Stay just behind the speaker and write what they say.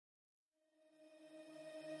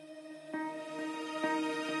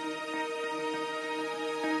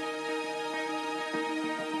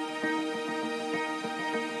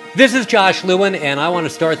This is Josh Lewin, and I want to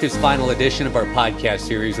start this final edition of our podcast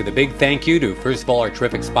series with a big thank you to, first of all, our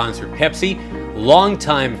terrific sponsor, Pepsi,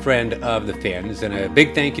 longtime friend of the Fins, and a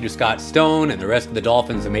big thank you to Scott Stone and the rest of the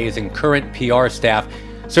Dolphins' amazing current PR staff,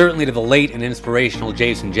 certainly to the late and inspirational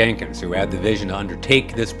Jason Jenkins, who had the vision to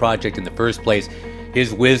undertake this project in the first place.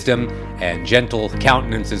 His wisdom and gentle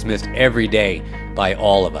countenance is missed every day by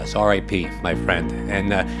all of us. R.I.P., my friend.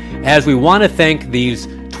 And as we want to thank these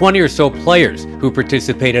 20 or so players who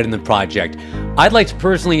participated in the project, I'd like to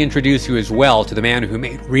personally introduce you as well to the man who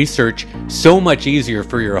made research so much easier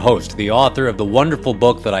for your host, the author of the wonderful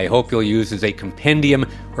book that I hope you'll use as a compendium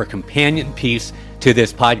or companion piece to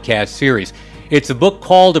this podcast series. It's a book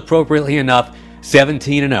called, appropriately enough,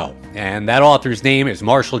 17-0. And that author's name is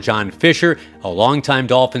Marshall John Fisher, a longtime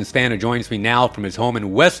Dolphins fan who joins me now from his home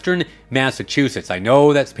in Western Massachusetts. I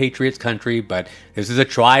know that's Patriots country, but this is a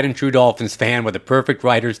tried and true Dolphins fan with a perfect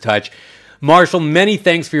writer's touch. Marshall, many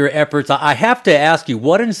thanks for your efforts. I have to ask you,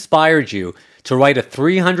 what inspired you to write a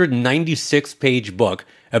 396-page book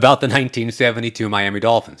about the 1972 Miami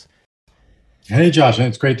Dolphins? Hey, Josh,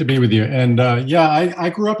 it's great to be with you. And I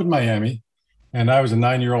grew up in Miami, and I was a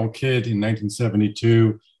 9-year-old kid in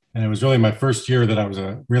 1972. And it was really my first year that I was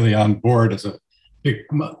really on board as a big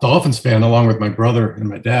Dolphins fan, along with my brother and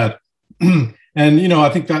my dad. And, I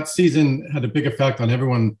think that season had a big effect on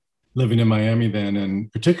everyone living in Miami then,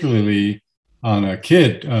 and particularly on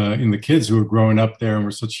the kids who were growing up there and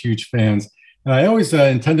were such huge fans. And I always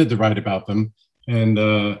intended to write about them. And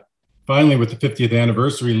finally, with the 50th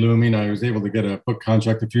anniversary looming, I was able to get a book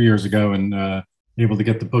contract a few years ago and able to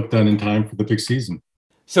get the book done in time for the big season.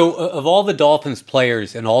 So of all the Dolphins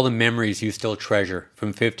players and all the memories you still treasure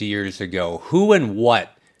from 50 years ago, who and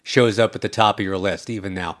what shows up at the top of your list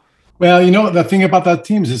even now? Well, the thing about that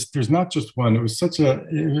team is there's not just one. It was such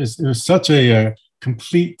a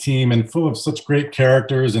complete team and full of such great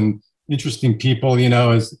characters and interesting people. It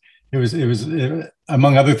was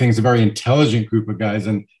among other things, a very intelligent group of guys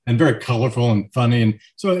and very colorful and funny. And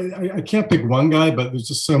so I can't pick one guy, but there's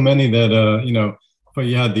just so many that, but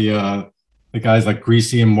you had the guys like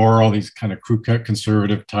Greasy and Morrill, these kind of crew cut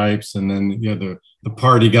conservative types. And then, the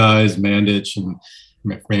party guys, Mandich and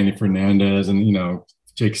Randy Fernandez and,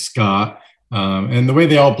 Jake Scott. And the way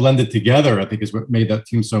they all blended together, I think, is what made that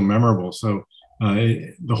team so memorable. So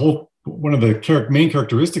one of the main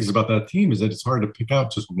characteristics about that team is that it's hard to pick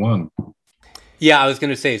out just one. Yeah, I was going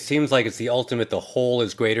to say, it seems like it's the ultimate, the whole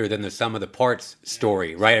is greater than the sum of the parts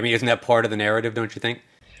story, right? I mean, isn't that part of the narrative, don't you think?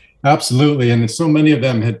 Absolutely. And so many of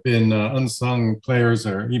them had been unsung players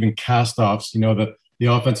or even cast-offs. The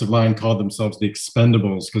offensive line called themselves the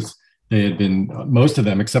Expendables because they had been, most of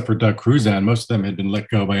them, except for Doug Cruzan, most of them had been let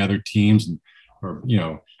go by other teams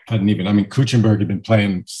Kuchenberg had been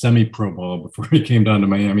playing semi-pro ball before he came down to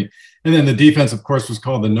Miami. And then the defense, of course, was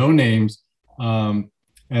called the No-Names. And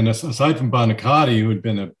aside from Bonicatti, who had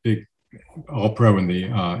been a big all-pro in the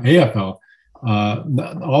AFL,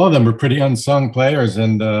 all of them were pretty unsung players.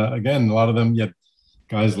 And again, a lot of them, you had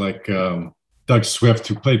guys like Doug Swift,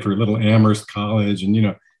 who played for Little Amherst College,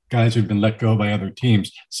 and, guys who'd been let go by other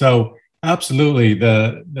teams. So absolutely,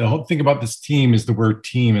 the whole thing about this team is the word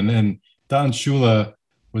team. And then Don Shula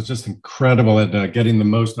was just incredible at getting the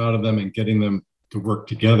most out of them and getting them to work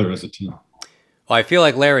together as a team. Well, I feel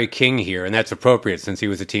like Larry King here, and that's appropriate since he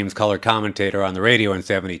was the team's color commentator on the radio in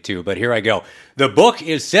 72. But here I go. The book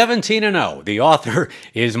is 17-0. The author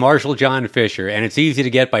is Marshall John Fisher, and it's easy to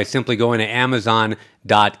get by simply going to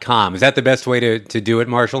Amazon.com. Is that the best way to do it,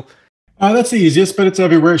 Marshall? That's the easiest, but it's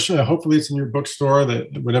everywhere. Hopefully it's in your bookstore,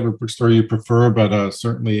 whatever bookstore you prefer, but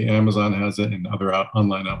certainly Amazon has it and other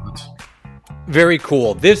online outlets. Very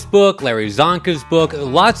cool. This book, Larry Zonka's book,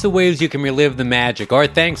 lots of ways you can relive the magic. Our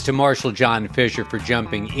thanks to Marshall John Fisher for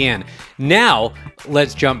jumping in. Now,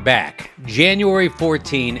 let's jump back. January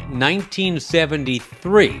 14,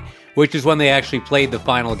 1973, which is when they actually played the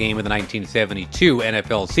final game of the 1972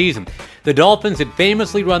 NFL season. The Dolphins had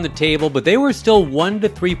famously run the table, but they were still 1 to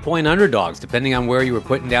 3 point underdogs, depending on where you were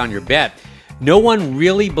putting down your bet. No one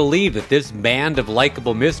really believed that this band of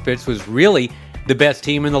likable misfits was really the best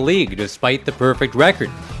team in the league, despite the perfect record.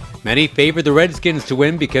 Many favored the Redskins to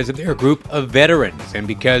win because of their group of veterans, and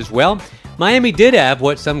because, Miami did have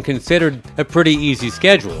what some considered a pretty easy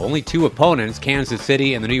schedule. Only two opponents, Kansas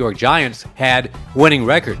City and the New York Giants, had winning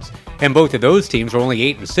records, and both of those teams were only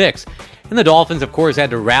 8-6. And the Dolphins, of course, had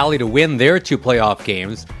to rally to win their two playoff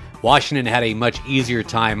games. Washington had a much easier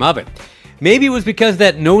time of it. Maybe it was because of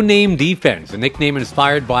that no-name defense, a nickname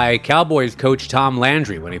inspired by Cowboys coach Tom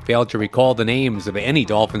Landry when he failed to recall the names of any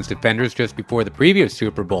Dolphins defenders just before the previous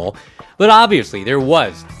Super Bowl. But obviously, there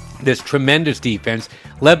was this tremendous defense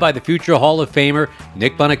led by the future Hall of Famer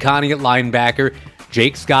Nick Buoniconti at linebacker,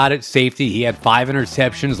 Jake Scott at safety. He had 5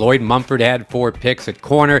 interceptions. Lloyd Mumford had 4 picks at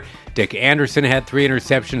corner. Dick Anderson had 3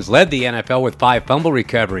 interceptions, led the NFL with 5 fumble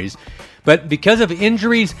recoveries. But because of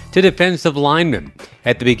injuries to defensive linemen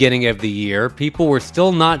at the beginning of the year, people were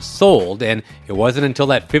still not sold, and it wasn't until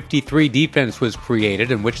that 53 defense was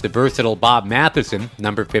created in which the versatile Bob Matheson,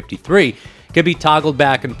 number 53, could be toggled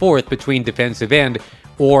back and forth between defensive end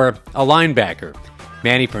or a linebacker.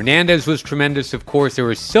 Manny Fernandez was tremendous, of course. There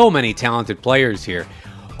were so many talented players here.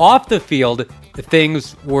 Off the field,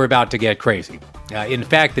 things were about to get crazy. In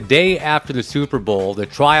fact, the day after the Super Bowl, the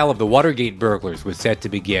trial of the Watergate burglars was set to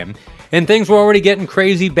begin, and things were already getting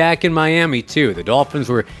crazy back in Miami, too. The Dolphins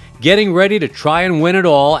were getting ready to try and win it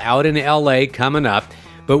all out in L.A. coming up.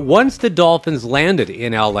 But once the Dolphins landed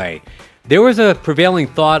in L.A., there was a prevailing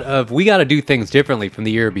thought of, we got to do things differently from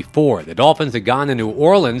the year before. The Dolphins had gone to New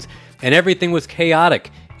Orleans, and everything was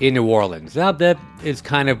chaotic in New Orleans. Now, that is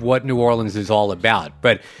kind of what New Orleans is all about.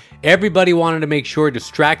 But everybody wanted to make sure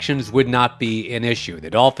distractions would not be an issue. The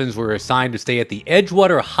Dolphins were assigned to stay at the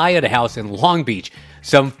Edgewater Hyatt House in Long Beach,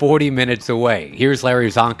 some 40 minutes away. Here's Larry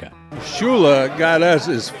Csonka. Shula got us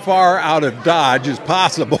as far out of Dodge as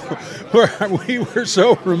possible, where we were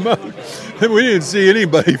so remote that we didn't see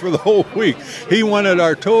anybody for the whole week. He wanted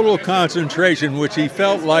our total concentration, which he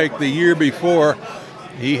felt like the year before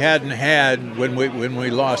he hadn't had when we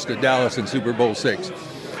lost to Dallas in Super Bowl VI.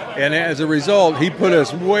 And as a result, he put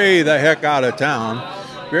us way the heck out of town,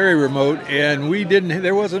 very remote, and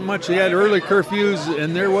there wasn't much. He had early curfews,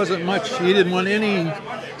 and there wasn't much. He didn't want any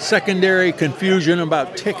secondary confusion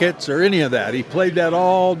about tickets or any of that. He played that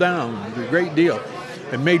all down a great deal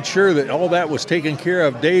and made sure that all that was taken care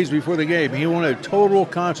of days before the game. He wanted total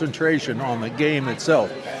concentration on the game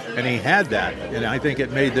itself, and he had that, and I think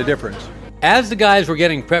it made the difference. As the guys were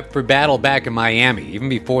getting prepped for battle back in Miami, even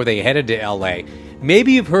before they headed to L.A.,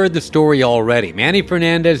 maybe you've heard the story already. Manny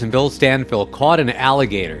Fernandez and Bill Stanfill caught an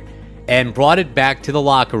alligator and brought it back to the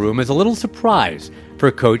locker room as a little surprise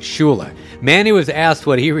for Coach Shula. Manny was asked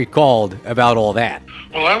what he recalled about all that.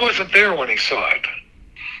 Well, I wasn't there when he saw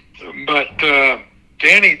it, but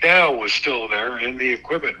Danny Dow was still there in the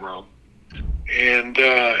equipment room. And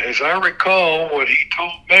as I recall, what he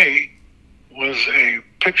told me was a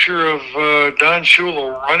picture of Don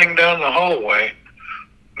Shula running down the hallway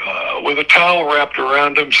with a towel wrapped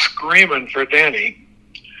around him, screaming for Danny.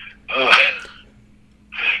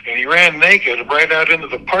 And he ran naked right out into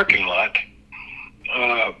the parking lot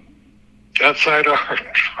outside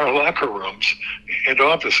our locker rooms and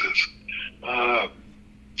offices,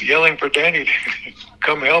 yelling for Danny to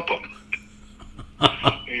come help him.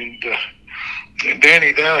 And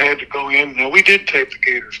Danny Dow had to go in. Now, we did tape the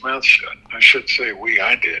Gator's mouth shut. I should say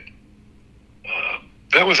I did.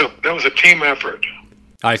 That was a team effort.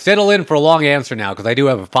 All right, settle in for a long answer now, because I do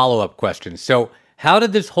have a follow-up question. So how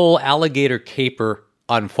did this whole alligator caper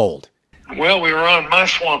unfold? Well, we were on my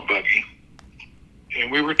swamp buggy,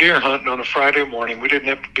 and we were deer hunting on a Friday morning. We didn't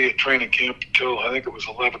have to be at training camp until, I think it was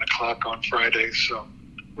 11 o'clock on Fridays, so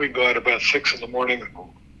we'd go out about 6 in the morning and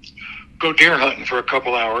go deer hunting for a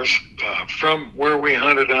couple hours. From where we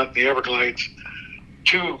hunted out in the Everglades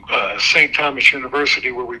to St. Thomas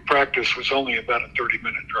University, where we practiced, was only about a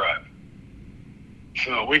 30-minute drive.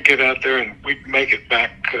 So we'd get out there and we'd make it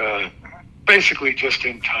back basically just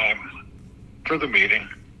in time for the meeting.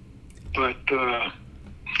 But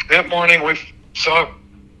that morning we saw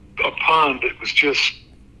a pond that was just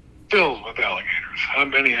filled with alligators. How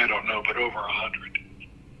many, I don't know, but over 100.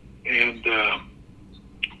 And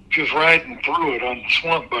just riding through it on the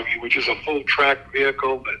swamp buggy, which is a full track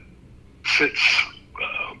vehicle that sits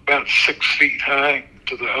about 6 feet high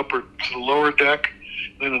to the lower deck,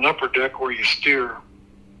 then an upper deck where you steer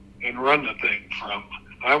and run the thing from.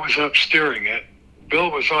 I was up steering it.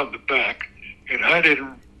 Bill was on the back, and I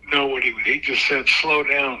didn't know what he just said, slow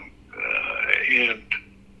down. And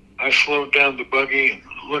I slowed down the buggy and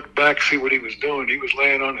looked back, see what he was doing. He was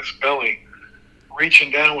laying on his belly,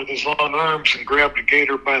 reaching down with his long arms, and grabbed a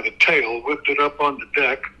gator by the tail, whipped it up on the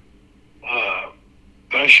deck.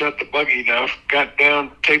 I shut the buggy down, got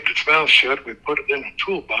down, taped its mouth shut. We put it in a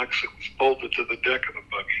toolbox that was bolted to the deck of the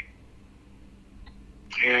buggy.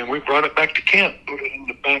 And we brought it back to camp, put it in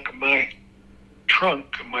the back of my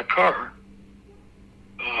trunk of my car.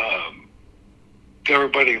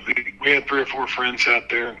 Everybody, we had 3 or 4 friends out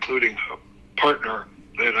there, including a partner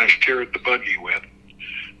that I shared the buggy with.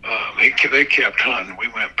 They kept hunting. We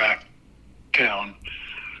went back town.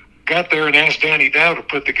 Got there and asked Danny Dow to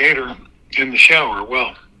put the gator in the shower.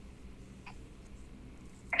 Well,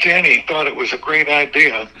 Danny thought it was a great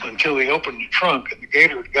idea until he opened the trunk and the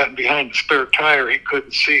gator had gotten behind the spare tire. He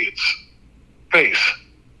couldn't see its face.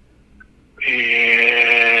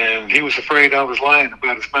 And he was afraid I was lying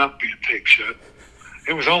about his mouth being taped shut.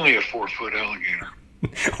 It was only a 4-foot alligator.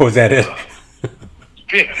 Was that it?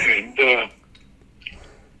 Yeah, and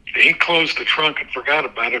he closed the trunk and forgot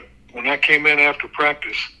about it. When I came in after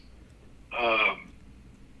practice, I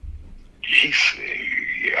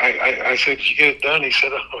said, "Did you get it done?" He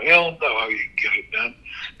said, "Oh, hell no, you didn't get it done."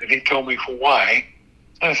 And he told me why.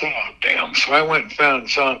 I said, "Oh, damn." So I went and found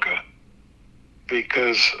Zonka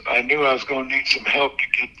because I knew I was going to need some help to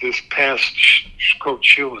get this past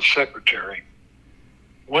Coach Shula's secretary.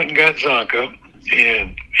 Went and got Zonka,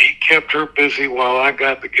 and he kept her busy while I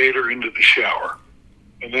got the gator into the shower.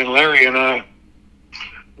 And then Larry and I,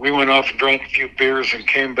 we went off and drank a few beers and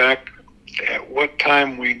came back at what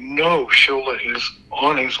time we know Shula is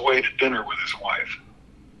on his way to dinner with his wife.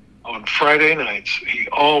 On Friday nights, he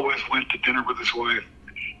always went to dinner with his wife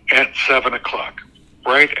at 7 o'clock.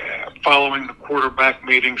 Right following the quarterback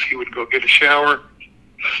meetings, he would go get a shower,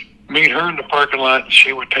 meet her in the parking lot, and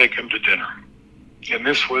she would take him to dinner. And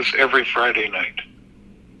this was every Friday night.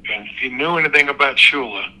 And if you knew anything about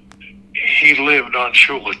Shula, he lived on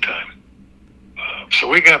Shula time. So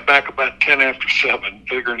we got back about 10 after 7,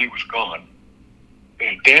 figuring he was gone.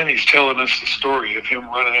 And Danny's telling us the story of him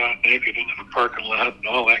running out naked into the parking lot and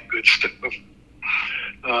all that good stuff.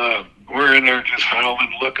 We're in there just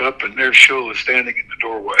howling, look up, and there's Shula standing in the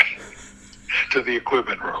doorway to the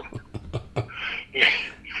equipment room.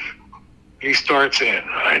 He starts in,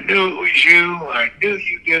 "I knew it was you. I knew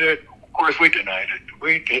you did it." Of course, we denied it.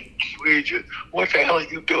 We just, "What the hell are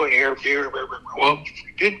you doing here, beer?" "Well,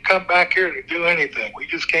 we didn't come back here to do anything. We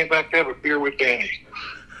just came back to have a beer with Danny."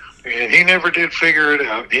 And he never did figure it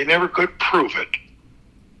out. He never could prove it.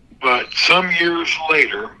 But some years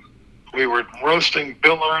later, we were roasting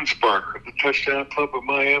Bill Arnsparger at the Touchdown Club of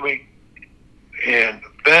Miami. And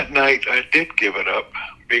that night, I did give it up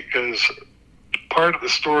because part of the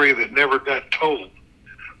story that never got told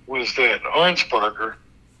was that Arnsparger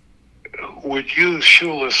would use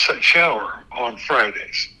Shula's shower on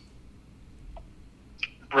Fridays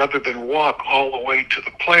rather than walk all the way to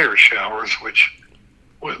the player showers, which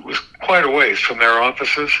was quite a ways from their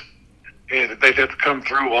offices. And they'd have to come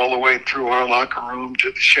through all the way through our locker room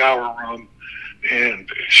to the shower room. And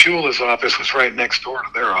Shula's office was right next door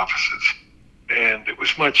to their offices. And it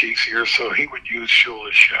was much easier, so he would use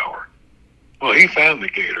Shula's shower. Well, he found the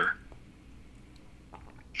gator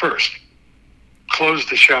first, closed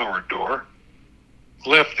the shower door,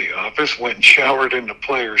 left the office, went and showered in the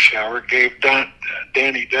player's shower, gave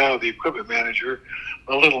Danny Dow, the equipment manager,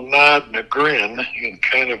 a little nod and a grin and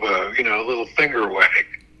kind of a little finger wag.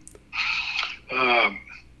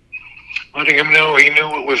 Letting him know he knew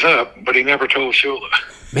what was up, but he never told Shula.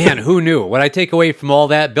 Man, who knew? What I take away from all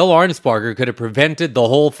that, Bill Arnsparger could have prevented the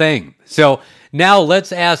whole thing. So now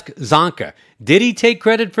let's ask Zonka. Did he take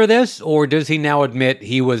credit for this, or does he now admit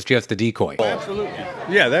he was just a decoy? Absolutely.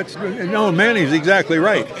 Yeah, Manny's exactly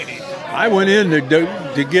right. I went in to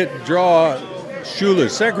draw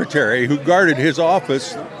Shula's secretary, who guarded his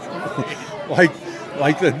office like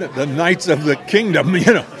the Knights of the Kingdom,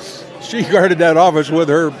 She guarded that office with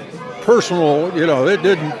her personal, it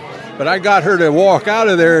didn't. But I got her to walk out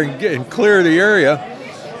of there and clear the area,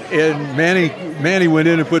 and Manny went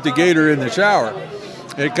in and put the gator in the shower.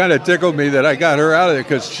 It kind of tickled me that I got her out of there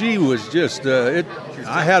because she was just,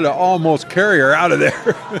 I had to almost carry her out of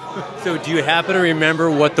there. So do you happen to remember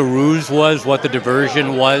what the ruse was, what the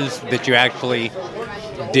diversion was that you actually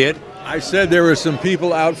did? I said there were some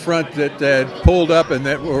people out front that had pulled up and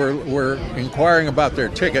that were inquiring about their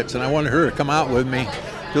tickets, and I wanted her to come out with me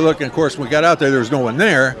to look. And, of course, when we got out there was no one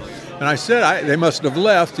there. And I said they must have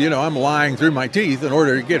left. I'm lying through my teeth in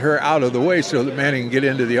order to get her out of the way so that Manny can get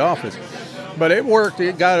into the office. But it worked.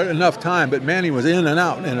 It got enough time. But Manny was in and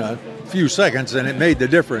out in a few seconds, and it made the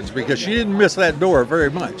difference because she didn't miss that door very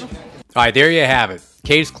much. All right, there you have it.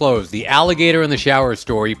 Case closed. The alligator in the shower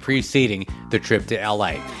story preceding the trip to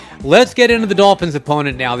L.A. Let's get into the Dolphins'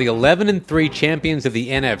 opponent now, the 11-3 champions of the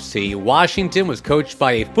NFC. Washington was coached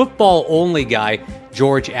by a football-only guy,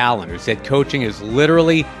 George Allen, who said coaching is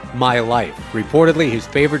literally my life. Reportedly, his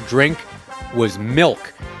favorite drink was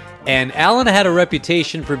milk. And Allen had a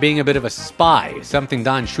reputation for being a bit of a spy, something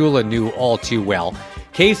Don Shula knew all too well.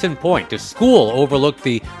 Case in point, the school overlooked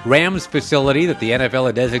the Rams facility that the NFL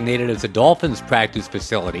had designated as a Dolphins practice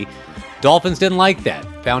facility. Dolphins didn't like that,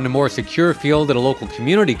 found a more secure field at a local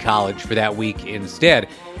community college for that week instead,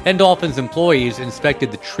 and Dolphins employees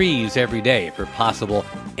inspected the trees every day for possible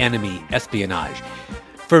enemy espionage.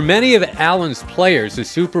 For many of Allen's players, the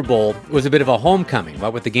Super Bowl was a bit of a homecoming.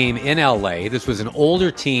 But with the game in L.A., this was an older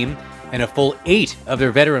team, and a full 8 of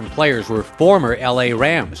their veteran players were former L.A.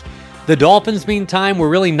 Rams. The Dolphins, meantime, were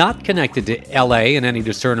really not connected to L.A. in any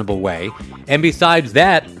discernible way. And besides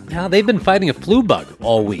that, they've been fighting a flu bug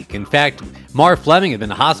all week. In fact, Mar Fleming had been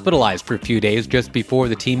hospitalized for a few days just before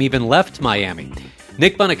the team even left Miami.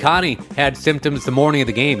 Nick Buoniconti had symptoms the morning of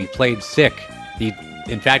the game. He played sick. He,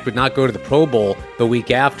 in fact, would not go to the Pro Bowl the week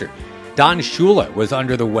after. Don Shula was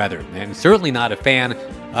under the weather, and certainly not a fan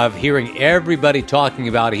of hearing everybody talking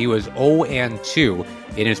about he was 0-2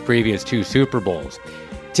 in his previous 2 Super Bowls.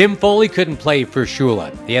 Tim Foley couldn't play for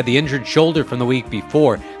Shula. He had the injured shoulder from the week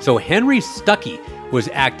before, so Henry Stuckey was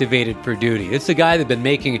activated for duty. This is a guy that had been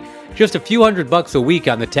making just a few $100 a week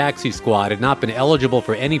on the taxi squad, had not been eligible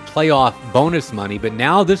for any playoff bonus money, but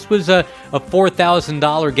now this was a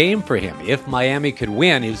 $4,000 game for him if Miami could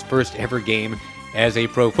win his first ever game as a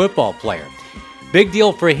pro football player. Big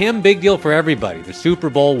deal for him, big deal for everybody. The Super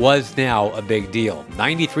Bowl was now a big deal.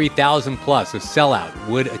 93,000 plus, a sellout,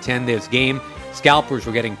 would attend this game. Scalpers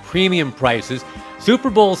were getting premium prices. Super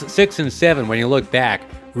Bowls 6 and 7, when you look back,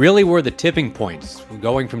 really were the tipping points,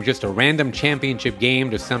 going from just a random championship game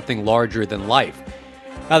to something larger than life.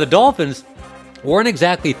 Now, the Dolphins weren't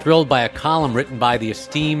exactly thrilled by a column written by the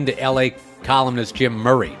esteemed LA columnist Jim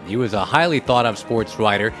Murray. He was a highly thought-of sports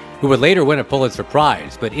writer who would later win a Pulitzer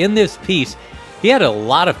Prize. But in this piece, he had a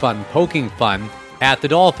lot of fun poking fun at the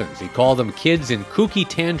Dolphins. He called them kids in kooky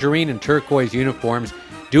tangerine and turquoise uniforms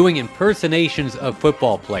doing impersonations of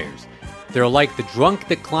football players. They're like the drunk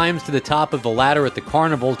that climbs to the top of the ladder at the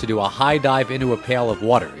carnival to do a high dive into a pail of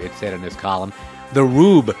water, it said in his column. The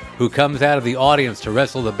rube who comes out of the audience to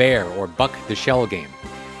wrestle the bear or buck the shell game.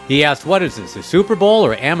 He asked, what is this, a Super Bowl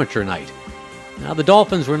or amateur night? Now, the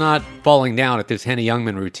Dolphins were not falling down at this Henny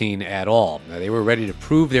Youngman routine at all. They were ready to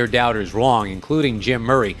prove their doubters wrong, including Jim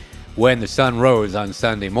Murray, when the sun rose on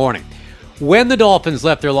Sunday morning. When the Dolphins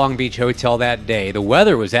left their Long Beach hotel that day, the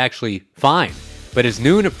weather was actually fine. But as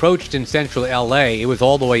noon approached in central LA, it was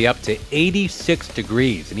all the way up to 86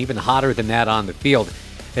 degrees, and even hotter than that on the field.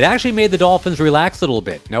 It actually made the Dolphins relax a little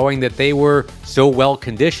bit, knowing that they were so well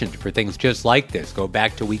conditioned for things just like this. Go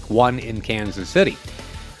back to week 1 in Kansas City.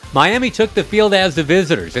 Miami took the field as the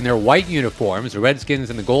visitors in their white uniforms, the Redskins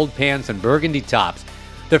in the gold pants and burgundy tops.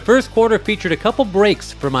 The first quarter featured a couple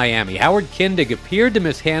breaks for Miami. Howard Kindig appeared to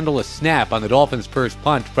mishandle a snap on the Dolphins' first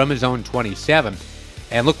punt from his own 27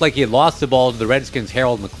 and looked like he had lost the ball to the Redskins'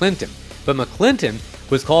 Harold McClinton. But McClinton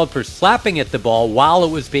was called for slapping at the ball while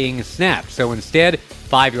it was being snapped. So instead,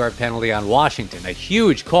 5-yard penalty on Washington. A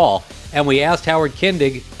huge call, and we asked Howard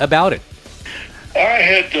Kindig about it. I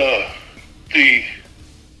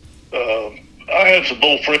had some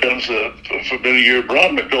old friends for many years.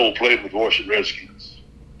 Ron McDowell played with the Washington Redskins.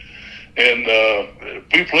 And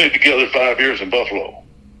we played together 5 years in Buffalo.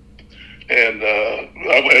 And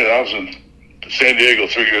I was in San Diego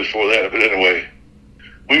 3 years before that. But anyway,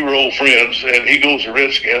 we were old friends, and he goes to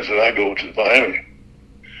Redskins, and I go to Miami.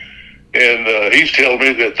 And he's telling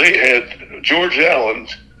me that they had, George Allen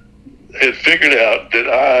had figured out that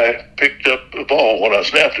I picked up the ball when I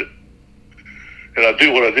snapped it. And I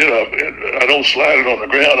do what I did. I don't slide it on the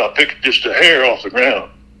ground. I pick just a hair off the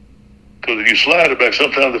ground. Because if you slide it back,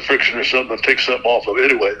 sometimes the friction or something takes something off of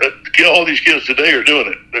it. Anyway, all these kids today are doing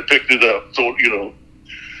it. They picked it up. So,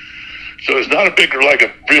 So it's not a big, like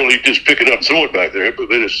a really just pick it up and throw it back there.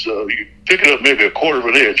 But it's, you pick it up maybe a quarter of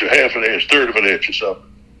an inch or half an inch, third of an inch or something.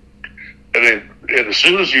 And as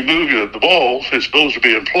soon as you move the ball, it's supposed to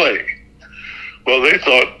be in play. Well, they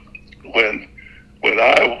thought when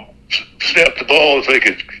I snapped the ball, if they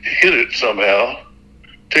could hit it somehow,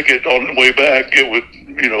 take it on the way back, it would,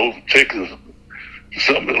 take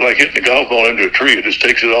something like hitting a golf ball into a tree. It just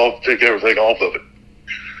takes it off, take everything off of it.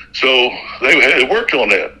 So they worked on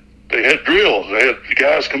that. They had drills. They had the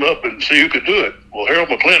guys come up and see who could do it. Well, Harold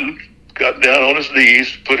McClinton got down on his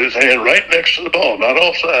knees, put his hand right next to the ball, not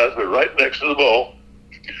offside, but right next to the ball.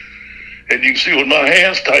 And you can see when my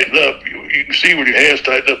hands tighten up, you can see when your hands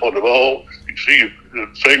tighten up on the ball, you can see the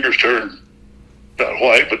fingers turn not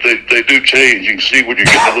white, but they do change. You can see when you're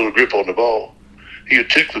getting a little grip on the ball. He had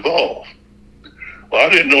ticked the ball. Well, I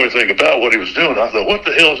didn't know anything about what he was doing. I thought, what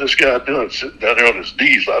the hell is this guy doing sitting down there on his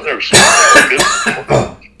knees? I've never seen that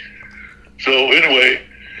before. So anyway,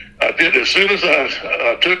 I did. As soon as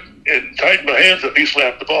I took and tightened my hands up, he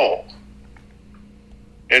slapped the ball.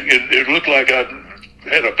 And it looked like I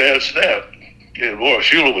had a bad snap. And boy,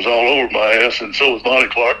 Shula was all over my ass, and so was Monty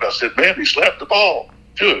Clark. And I said, man, he slapped the ball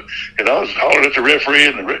to it. And I was hollering at the referee,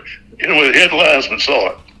 and the head linesman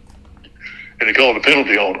saw it. And he called a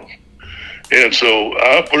penalty on him. And so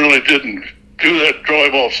I really didn't do that, draw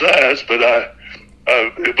him off sides, but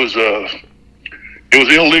it was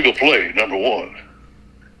illegal play, number one.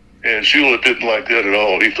 And Shula didn't like that at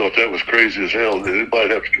all. He thought that was crazy as hell.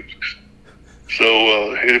 Anybody have to,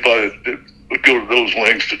 so anybody that would go to those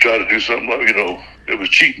lengths to try to do something like, it was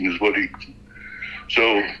cheating is what he.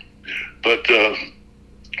 So, but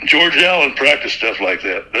George Allen practiced stuff like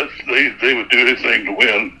that. They would do anything to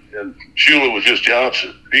win. And Shula was just the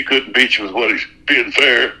opposite. He couldn't beat you with what he's being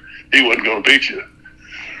fair. He wasn't going to beat you.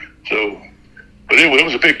 So, but anyway, it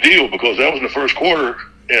was a big deal because that was in the first quarter,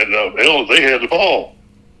 and they had the ball.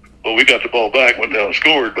 Well, we got the ball back, went down and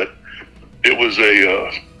scored, but it was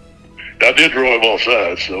I did draw him off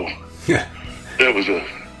sides, so that was a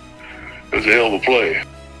hell of a play.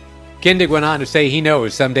 Kindig went on to say he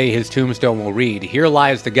knows someday his tombstone will read, "Here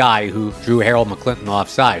lies the guy who drew Harold McClinton off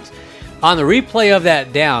sides." On the replay of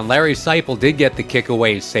that down, Larry Seipel did get the kick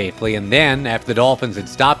away safely, and then, after the Dolphins had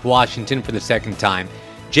stopped Washington for the second time,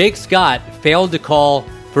 Jake Scott failed to call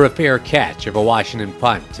for a fair catch of a Washington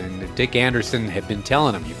punt, and Dick Anderson had been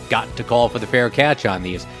telling him, "You've got to call for the fair catch on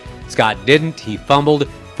these." Scott didn't. He fumbled.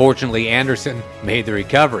 Fortunately, Anderson made the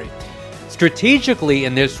recovery. Strategically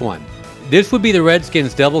in this one, this would be the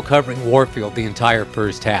Redskins double covering Warfield the entire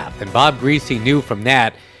first half, and Bob Griese knew from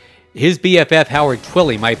that his BFF Howard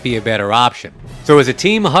Twilley might be a better option. So as a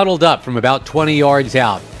team huddled up from about 20 yards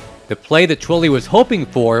out, the play that Twilley was hoping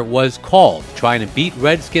for was called, trying to beat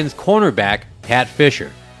Redskins cornerback Pat Fisher.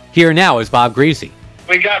 Here now is Bob Griese.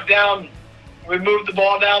 We got down, we moved the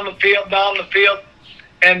ball down the field,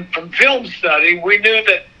 and from film study, we knew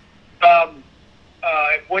that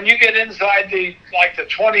when you get inside the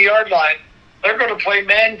 20-yard line, they're going to play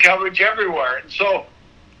man coverage everywhere. And so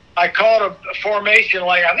I called a formation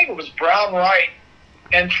I think it was Brown right,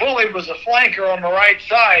 and Twilley was a flanker on the right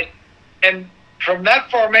side. And from that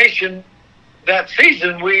formation that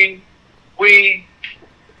season, we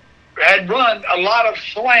had run a lot of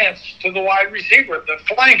slants to the wide receiver, the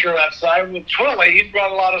flanker that side. With Twilley, he'd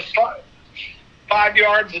run a lot of 5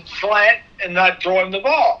 yards at slant and not throw him the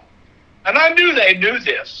ball. And I knew they knew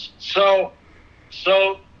this. So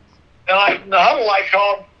in the huddle I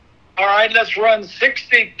called, all right, let's run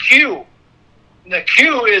 60 Q. And the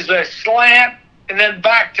Q is a slant and then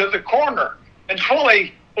back to the corner. And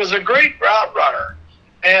Twilley was a great route runner.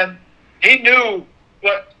 And he knew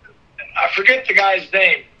I forget the guy's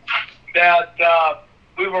name that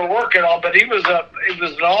we were working on, but he was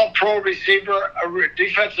an all-pro receiver, a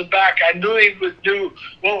defensive back. I knew he knew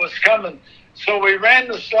what was coming. So we ran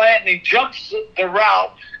the slant, and he jumps the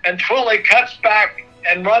route, and Twilley cuts back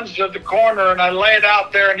and runs to the corner, and I lay it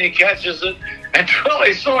out there, and he catches it. And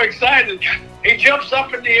Twilley's so excited, he jumps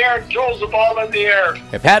up in the air and throws the ball in the air.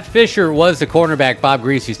 Pat Fisher was the cornerback Bob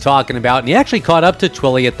Griese's talking about, and he actually caught up to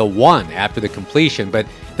Twilley at the 1 after the completion, but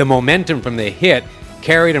the momentum from the hit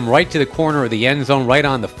carried him right to the corner of the end zone, right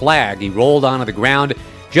on the flag. He rolled onto the ground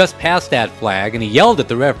just past that flag, and he yelled at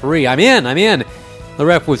the referee, I'm in. The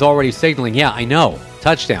ref was already signaling, yeah, I know,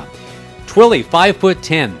 touchdown. Twilley,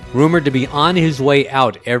 5'10", rumored to be on his way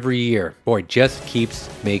out every year. Boy, just keeps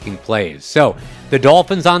making plays. So, the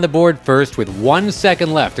Dolphins on the board first with 1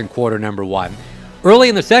 second left in quarter number 1. Early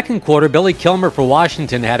in the second quarter, Billy Kilmer for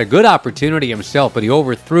Washington had a good opportunity himself, but he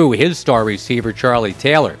overthrew his star receiver, Charlie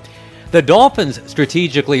Taylor. The Dolphins,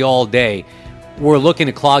 strategically all day, were looking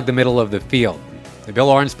to clog the middle of the field. Bill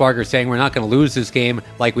Arnsparger saying we're not going to lose this game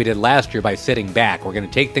like we did last year by sitting back. We're going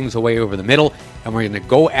to take things away over the middle, and we're going to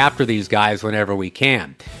go after these guys whenever we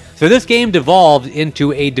can. So this game devolved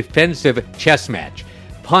into a defensive chess match.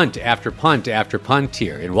 Punt after punt after punt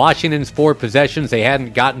here. In Washington's 4 possessions, they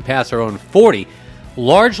hadn't gotten past their own 40,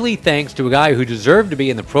 largely thanks to a guy who deserved to be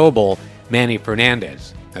in the Pro Bowl, Manny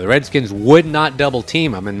Fernandez. Now, the Redskins would not double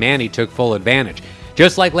team him, and Manny took full advantage.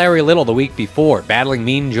 Just like Larry Little the week before, battling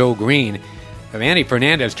Mean Joe Green, Manny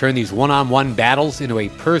Fernandez turned these one-on-one battles into a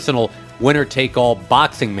personal winner-take-all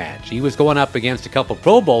boxing match. He was going up against a couple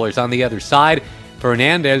Pro Bowlers on the other side.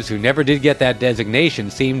 Fernandez, who never did get that designation,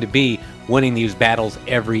 seemed to be winning these battles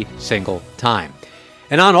every single time.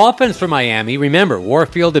 And on offense for Miami, remember,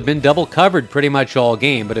 Warfield had been double covered pretty much all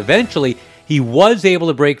game, but eventually he was able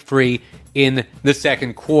to break free in the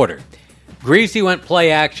second quarter. Griese went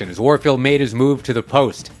play action as Warfield made his move to the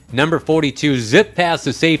post. Number 42 zipped past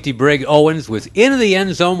the safety Brig Owens, was into the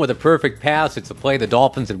end zone with a perfect pass. It's a play the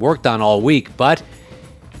Dolphins had worked on all week, but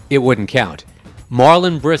it wouldn't count.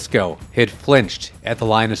 Marlon Briscoe had flinched at the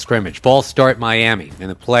line of scrimmage. False start Miami, and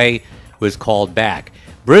the play was called back.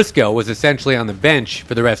 Briscoe was essentially on the bench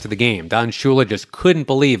for the rest of the game. Don Shula just couldn't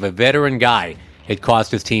believe a veteran guy had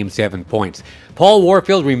cost his team 7 points. Paul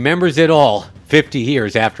Warfield remembers it all 50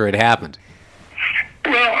 years after it happened.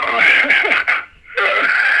 Well,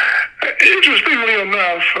 interestingly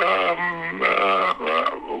enough,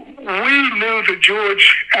 we knew that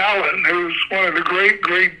George Allen, who's one of the great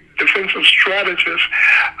defensive strategists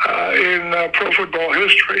in pro football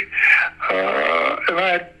history, and I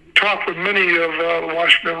had talked with many of the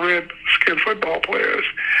Washington Redskins football players,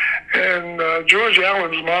 and George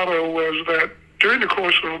Allen's motto was that during the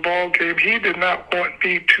course of a ball game, he did not want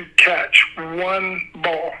me to catch one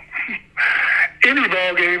ball. Any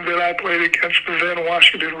ball game that I played against the then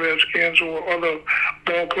Washington Redskins or other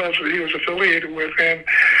ball clubs that he was affiliated with, and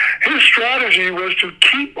his strategy was to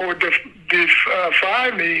keep or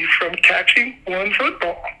defy me from catching one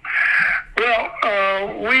football. Well,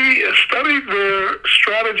 we studied their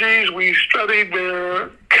strategies. We studied their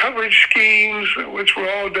coverage schemes, which were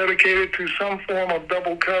all dedicated to some form of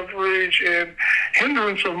double coverage and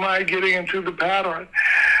hindrance of my getting into the pattern.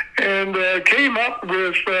 And came up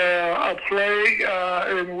with a play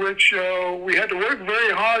in which we had to work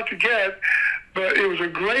very hard to get, but it was a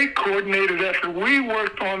great coordinated effort. We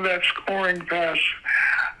worked on that scoring pass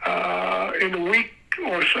in the week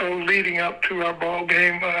or so leading up to our ball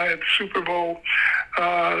game at the Super Bowl.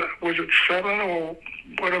 Was it 7 or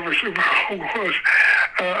whatever Super Bowl was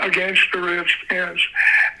against the Redskins?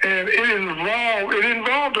 And it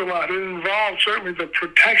involved a lot. It involved certainly the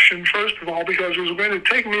protection, first of all, because it was going to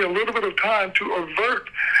take me a little bit of time to avert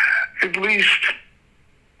at least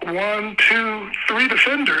 1, 2, 3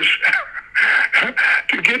 defenders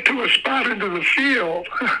to get to a spot into the field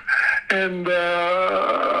and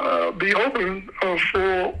be open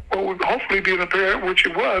for what would hopefully be an apparent, which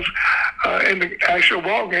it was, in the actual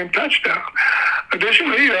ball game touchdown.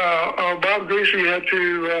 Additionally, Bob Griese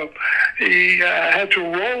had to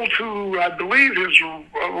roll to, I believe, his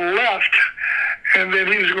left, and then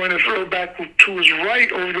he was going to throw back to his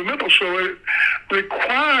right over the middle. So it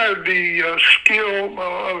required the skill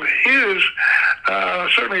of his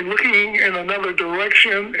certainly looking in another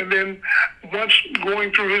direction, and then once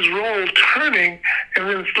going through his roll, turning, and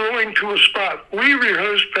then throwing to a spot. We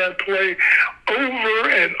rehearsed that play over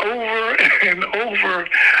and over and over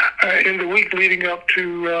in the week leading up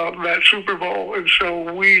to that Super Bowl. And so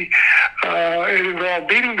it involved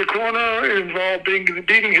beating the corner, it involved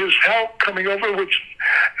beating his help coming over, which,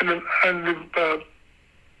 and the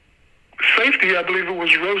safety, I believe it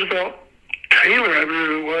was Roosevelt Taylor, I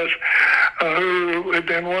believe it was, who had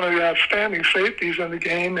been one of the outstanding safeties in the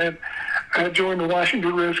game and joined the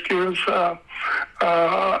Washington Redskins. But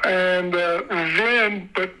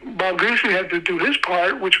Bob Griese had to do his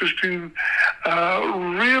part, which was to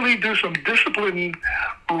really do some disciplined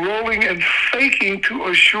rolling and faking to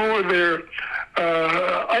assure their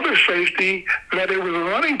other safety that it was a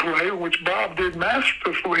running play, which Bob did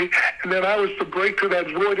masterfully, and then I was to break to that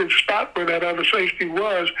voided spot where that other safety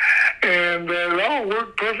was, and it all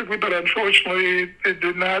worked perfectly, but unfortunately it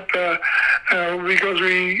did not, because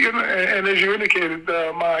and as you indicated,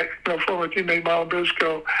 my former teammate Marlon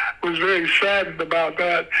Briscoe was very saddened about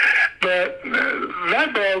that. But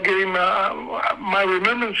that ball game, my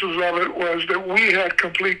remembrances of it was that we had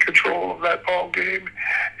complete control of that ball game,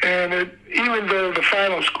 and even though the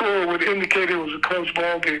final score would indicate it was a close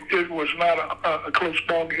ball game, it was not a close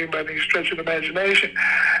ball game by any stretch of the imagination.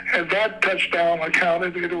 Had that touchdown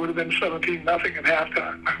accounted, it would have been 17-0 at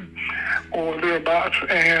halftime or thereabouts.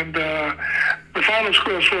 And the final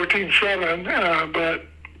score was 14-7, but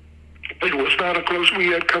it was not a close. We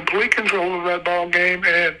had complete control of that ball game,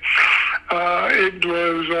 and it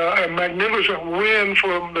was a magnificent win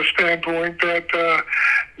from the standpoint that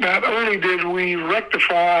not only did we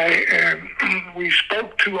rectify and we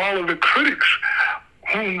spoke to all of the critics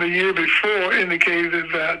whom the year before indicated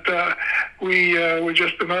that we were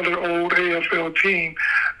just another old AFL team,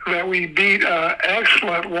 that we beat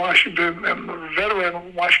excellent Washington and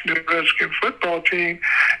veteran Washington Redskins football team,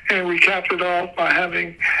 and we capped it off by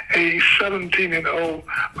having a 17-0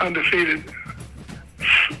 undefeated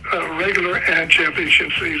regular and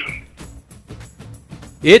championship season.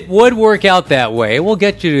 It would work out that way. We'll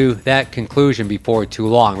get you to that conclusion before too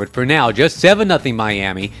long. But for now, just 7-0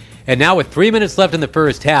 Miami. And now with 3 minutes left in the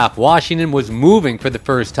first half, Washington was moving for the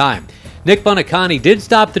first time. Nick Buoniconti did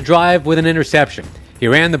stop the drive with an interception. He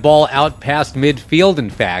ran the ball out past midfield,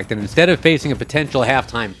 in fact, and instead of facing a potential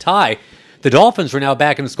halftime tie, the Dolphins were now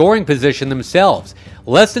back in scoring position themselves.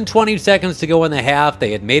 Less than 20 seconds to go in the half,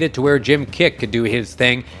 they had made it to where Jim Kick could do his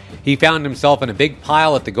thing. He found himself in a big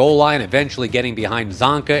pile at the goal line, eventually getting behind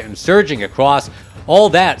Zonka and surging across. All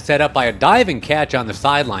that set up by a diving catch on the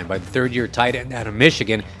sideline by the third-year tight end out of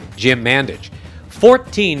Michigan, Jim Mandich.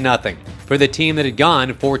 14-0 for the team that had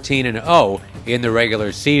gone 14-0 in the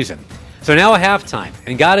regular season. So now a halftime,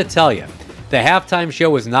 and gotta tell you, The halftime show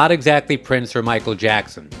was not exactly Prince or Michael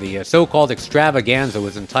Jackson. The so-called extravaganza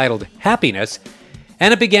was entitled Happiness,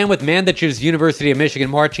 and it began with Mandich's University of Michigan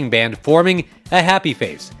marching band forming a happy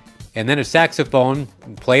face, and then a saxophone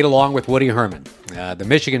played along with Woody Herman. The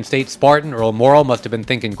Michigan State Spartan, Earl Morrall, must have been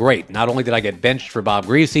thinking, great, not only did I get benched for Bob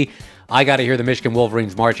Griese, I got to hear the Michigan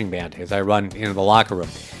Wolverines marching band as I run into the locker room.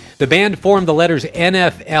 The band formed the letters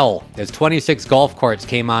NFL as 26 golf carts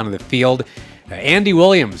came onto the field. Andy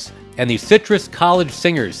Williams and the Citrus College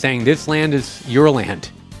Singers sang This Land Is Your Land.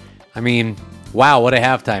 I mean, wow, what a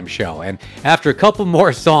halftime show. And after a couple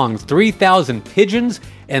more songs, 3,000 pigeons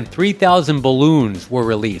and 3,000 balloons were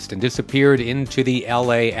released and disappeared into the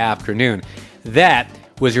LA afternoon. That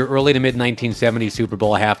was your early to mid-1970 Super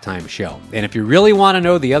Bowl halftime show. And if you really want to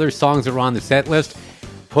know the other songs that were on the set list,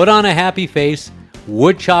 Put on a Happy Face,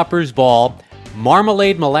 Woodchopper's Ball,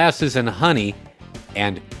 Marmalade, Molasses, and Honey,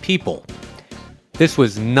 and People. This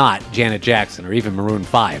was not Janet Jackson or even Maroon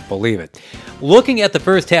 5, believe it. Looking at the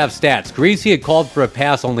first half stats, Griese had called for a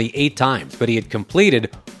pass only 8 times, but he had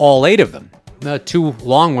completed all 8 of them. 2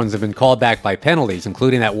 long ones have been called back by penalties,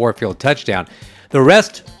 including that Warfield touchdown. The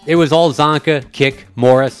rest, it was all Zonka, Kick,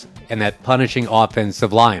 Morris, and that punishing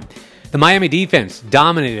offensive line. The Miami defense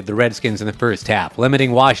dominated the Redskins in the first half,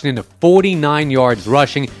 limiting Washington to 49 yards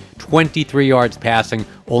rushing, 23 yards passing,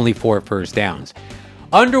 only 4 first downs.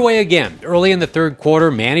 Underway again, early in the third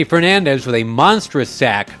quarter, Manny Fernandez with a monstrous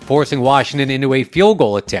sack, forcing Washington into a field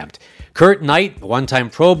goal attempt. Kurt Knight, a one-time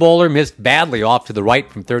Pro Bowler, missed badly off to the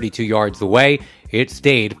right from 32 yards away. It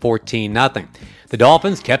stayed 14-0. The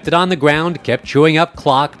Dolphins kept it on the ground, kept chewing up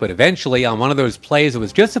clock, but eventually on one of those plays that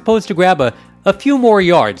was just supposed to grab a few more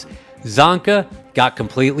yards, Zonka got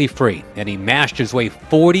completely free, and he mashed his way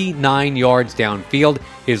 49 yards downfield,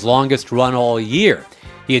 his longest run all year.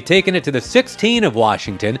 He had taken it to the 16 of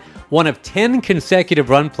Washington, one of 10 consecutive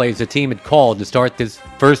run plays the team had called to start this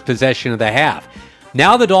first possession of the half.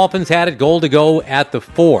 Now the Dolphins had it goal to go at the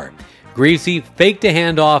 4. Griese faked a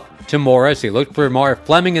handoff to Morris. He looked for Mar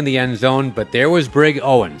Fleming in the end zone, but there was Brig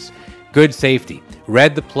Owens. Good safety.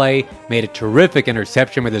 Read the play, made a terrific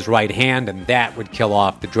interception with his right hand, and that would kill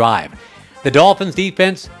off the drive. The Dolphins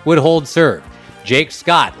defense would hold serve. Jake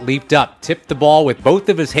Scott leaped up, tipped the ball with both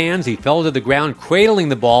of his hands. He fell to the ground, cradling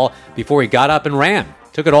the ball before he got up and ran.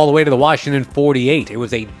 Took it all the way to the Washington 48. It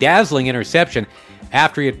was a dazzling interception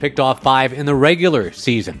after he had picked off 5 in the regular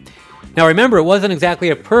season. Now remember, it wasn't exactly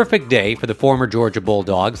a perfect day for the former Georgia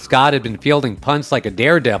Bulldogs. Scott had been fielding punts like a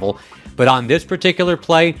daredevil, but on this particular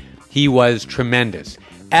play, he was tremendous.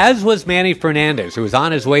 As was Manny Fernandez, who was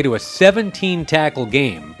on his way to a 17-tackle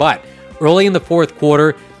game. But early in the fourth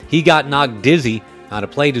quarter, he got knocked dizzy on a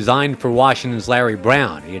play designed for Washington's Larry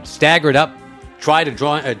Brown. He had staggered up, tried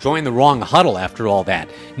to join the wrong huddle after all that.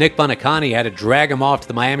 Nick Buoniconti had to drag him off to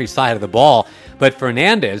the Miami side of the ball, but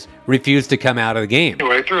Fernandez refused to come out of the game.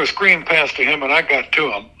 Anyway, I threw a screen pass to him, and I got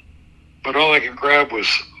to him, but all I could grab was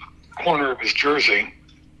the corner of his jersey,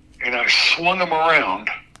 and I swung him around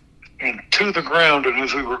and to the ground, and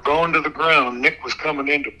as we were going to the ground, Nick was coming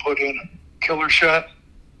in to put in a killer shot,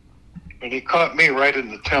 and he caught me right in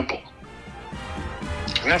the temple.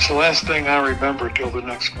 And that's the last thing I remember till the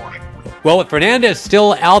next morning. Well, with Fernandez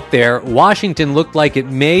still out there, Washington looked like it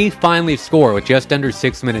may finally score with just under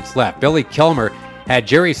 6 minutes left. Billy Kilmer had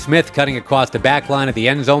Jerry Smith cutting across the back line of the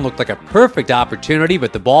end zone. Looked like a perfect opportunity,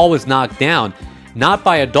 but the ball was knocked down, not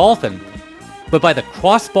by a Dolphin, but by the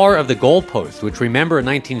crossbar of the goalpost, which, remember, in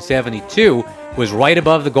 1972 was right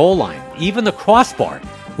above the goal line. Even the crossbar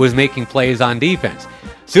was making plays on defense.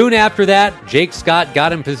 Soon after that, Jake Scott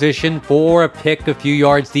got in position for a pick a few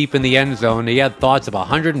yards deep in the end zone. He had thoughts of a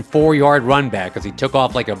 104-yard run back as he took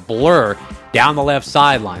off like a blur down the left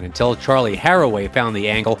sideline until Charlie Haraway found the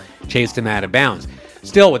angle, chased him out of bounds.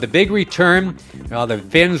 Still, with a big return, the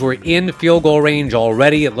Finns were in field goal range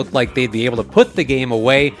already. It looked like they'd be able to put the game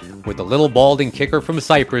away with the little balding kicker from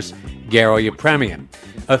Cyprus, Garo Yepremian.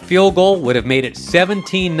 A field goal would have made it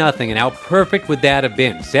 17-0, and how perfect would that have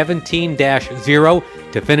been? 17-0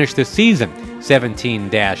 to finish the season,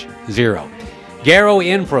 17-0. Garo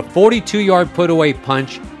in for a 42-yard put-away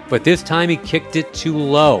punch, but this time he kicked it too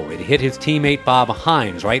low. It hit his teammate Bob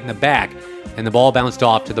Hines right in the back, and the ball bounced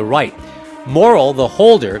off to the right. Morrall, the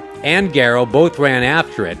holder, and Garo both ran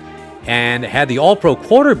after it, and had the All-Pro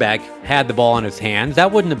quarterback had the ball in his hands,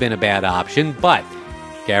 that wouldn't have been a bad option, but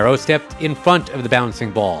Garo stepped in front of the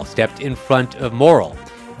bouncing ball, stepped in front of Morrall.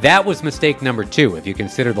 That was mistake number 2, if you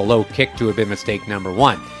consider the low kick to have been mistake number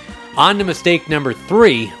 1. On to mistake number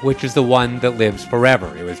 3, which is the one that lives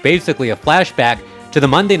forever. It was basically a flashback to the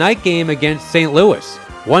Monday night game against St. Louis.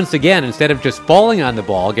 Once again, instead of just falling on the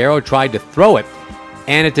ball, Garo tried to throw it,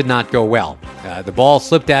 and it did not go well. The ball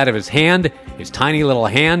slipped out of his hand, his tiny little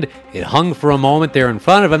hand. It hung for a moment there in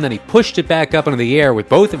front of him, then he pushed it back up into the air with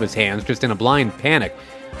both of his hands, just in a blind panic.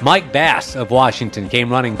 Mike Bass of Washington came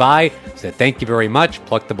running by, said thank you very much,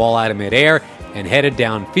 plucked the ball out of midair, and headed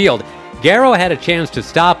downfield. Garrow had a chance to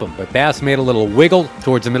stop him, but Bass made a little wiggle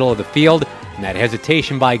towards the middle of the field, and that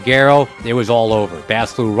hesitation by Garrow, it was all over.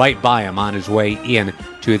 Bass flew right by him on his way in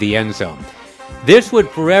to the end zone. This would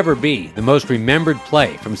forever be the most remembered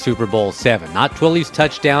play from Super Bowl VII. Not Twillie's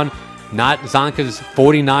touchdown, not Zonka's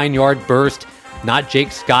 49-yard burst, not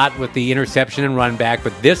Jake Scott with the interception and run back,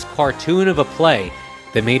 but this cartoon of a play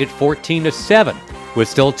that made it 14-7 with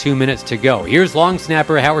still 2 minutes to go. Here's long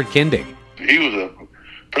snapper Howard Kindig. He was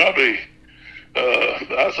probably,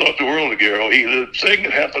 I thought the world of Garrow. The thing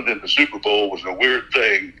that happened in the Super Bowl was a weird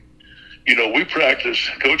thing. You know, we practiced,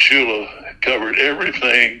 Coach Shula covered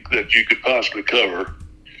everything that you could possibly cover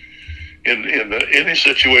in any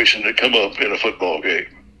situation that come up in a football game,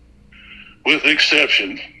 with the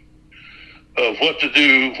exception of what to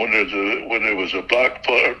do when there was a block,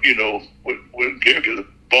 you know, when the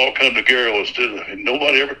ball come to Garrow and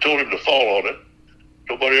nobody ever told him to fall on it.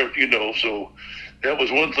 Nobody ever, you know, so that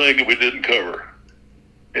was one thing that we didn't cover.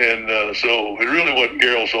 And so it really wasn't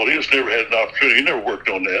Garrow's fault. He just never had an opportunity. He never worked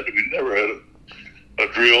on that. We never had a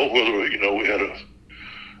drill, whether, you know, we had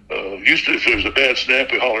used to, if there was a bad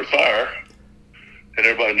snap, we hollered fire, and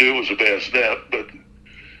everybody knew it was a bad snap, but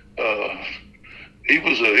he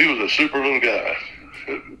was a super little guy.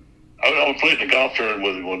 I played in a golf tournament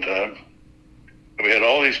with him one time. And we had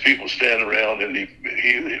all these people standing around, and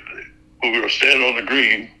we were standing on the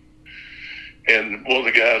green, and one of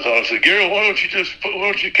the guys said, "Garrow, why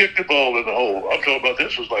don't you kick the ball in the hole?" I'm talking about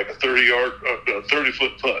this was like a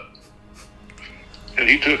 30-foot putt, and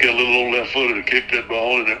he took it a little old left footed and kicked that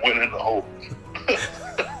ball, and it went in the hole.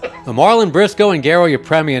 Marlon Briscoe and Garo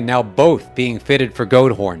Yepremian now both being fitted for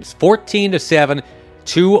goat horns. 14-7,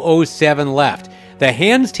 2:07 left. The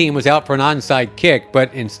hands team was out for an onside kick,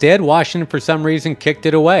 but instead Washington for some reason kicked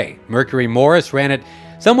it away. Mercury Morris ran it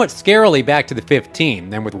somewhat scarily back to the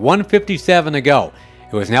 15. Then with 1:57 to go,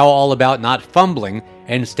 it was now all about not fumbling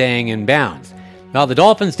and staying in bounds. Now the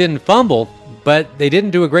Dolphins didn't fumble, but they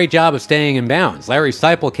didn't do a great job of staying in bounds. Larry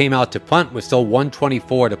Seipel came out to punt with still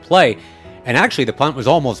 1:24 to play. And actually, the punt was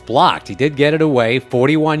almost blocked. He did get it away,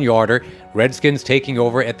 41-yarder, Redskins taking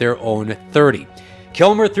over at their own 30.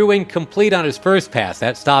 Kilmer threw incomplete on his first pass.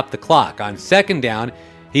 That stopped the clock. On second down,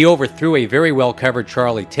 he overthrew a very well-covered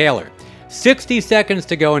Charlie Taylor. 60 seconds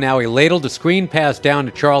to go now. He ladled a screen pass down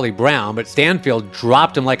to Charlie Brown, but Stanfield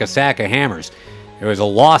dropped him like a sack of hammers. There was a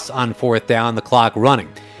loss on fourth down, the clock running.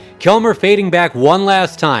 Kilmer fading back one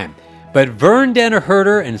last time. But Vern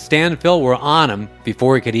Dennerherter and Stanfield were on him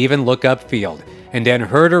before he could even look upfield. And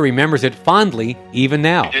Dennerherter remembers it fondly even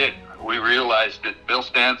now. We did. We realized it. Bill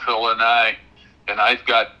Stanfield and I've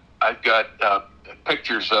got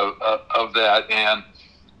pictures of that. And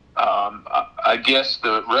I guess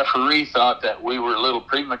the referee thought that we were a little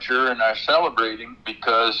premature in our celebrating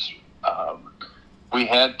because we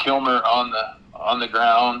had Kilmer on the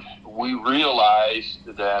ground. We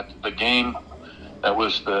realized that the game. That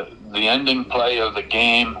was the ending play of the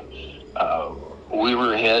game. We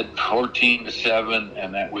were ahead 14-7,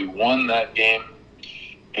 and that we won that game.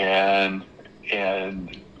 And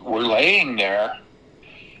we're laying there,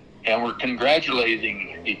 and we're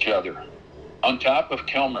congratulating each other on top of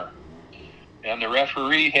Kilmer. And the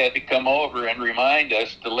referee had to come over and remind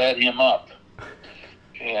us to let him up,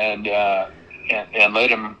 and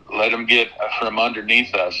let him get from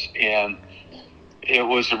underneath us. And it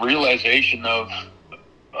was a realization of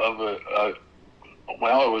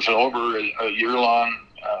it was over a year-long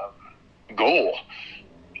goal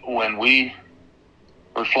when we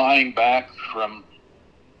were flying back from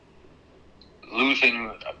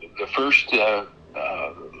losing the first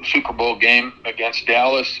Super Bowl game against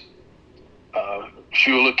Dallas.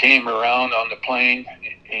 Shula came around on the plane,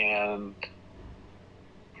 and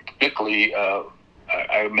particularly,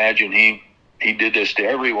 I imagine he did this to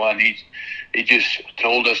everyone. He just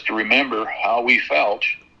told us to remember how we felt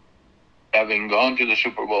having gone to the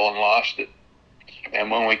Super Bowl and lost it. And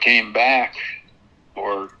when we came back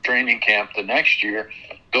for training camp the next year,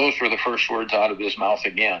 those were the first words out of his mouth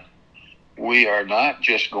again. We are not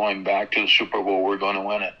just going back to the Super Bowl, we're going to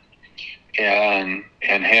win it. And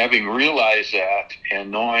having realized that and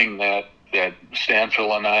knowing that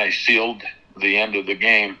Stanfield and I sealed the end of the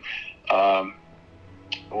game,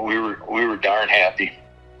 we were darn happy.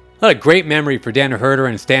 What a great memory for Dennerherter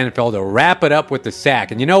and Stanfield to wrap it up with the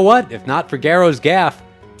sack. And you know what? If not for Garrow's gaffe,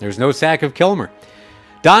 there's no sack of Kilmer.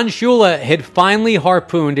 Don Shula had finally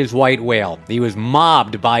harpooned his white whale. He was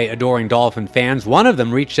mobbed by adoring Dolphin fans. One of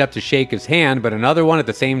them reached up to shake his hand, but another one at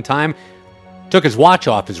the same time took his watch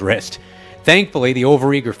off his wrist. Thankfully, the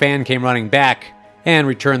overeager fan came running back and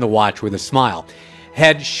returned the watch with a smile.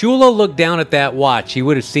 Had Shula looked down at that watch, he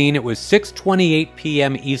would have seen it was 6:28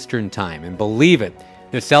 p.m. Eastern Time. And believe it,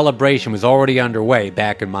 the celebration was already underway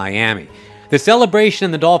back in Miami. The celebration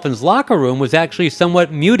in the Dolphins' locker room was actually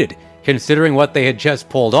somewhat muted, considering what they had just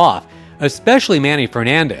pulled off, especially Manny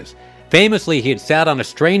Fernandez. Famously, he had sat on a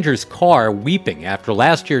stranger's car weeping after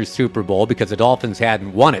last year's Super Bowl because the Dolphins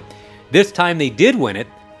hadn't won it. This time they did win it,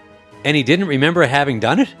 and he didn't remember having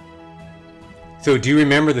done it? So do you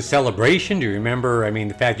remember the celebration? Do you remember,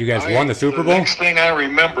 the fact you guys won the Super Bowl? The next thing I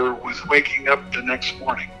remember was waking up the next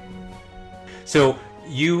morning. So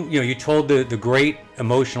you told the great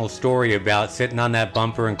emotional story about sitting on that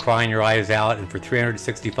bumper and crying your eyes out, and for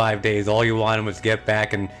 365 days all you wanted was get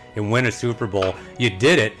back and win a Super Bowl. You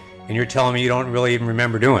did it, and you're telling me you don't really even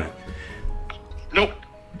remember doing it. Nope.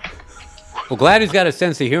 Well, glad he's got a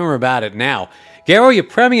sense of humor about it now. Garo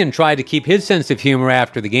Yepremian tried to keep his sense of humor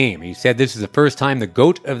after the game. He said this is the first time the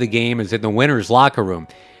GOAT of the game is in the winner's locker room.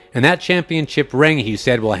 And that championship ring, he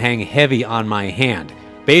said, will hang heavy on my hand.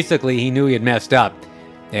 Basically, he knew he had messed up,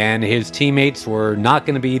 and his teammates were not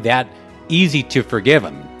going to be that easy to forgive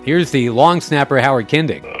him. Here's the long snapper, Howard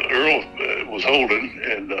Kindig. Earl was holding,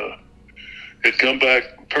 and it come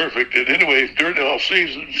back perfect. And anyway, during the off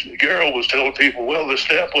season, Garo was telling people, well, the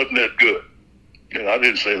snap wasn't that good. And I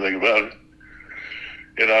didn't say anything about it.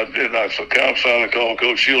 And I finally called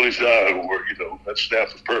Coach Shield. He said, that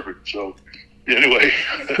snap was perfect. So anyway,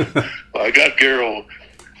 I got Garo.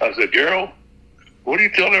 I said, Garo, what are you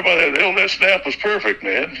telling everybody? Hell, that snap was perfect,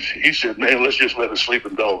 man. He said, man, let's just let a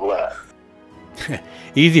sleeping dog lie.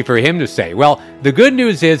 Easy for him to say. Well, the good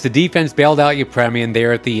news is the defense bailed out Yepremian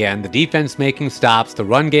there at the end. The defense making stops, the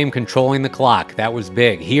run game controlling the clock. That was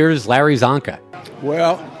big. Here's Larry Zonka.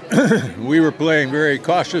 Well, we were playing very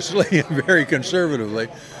cautiously and very conservatively,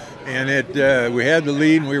 and we had the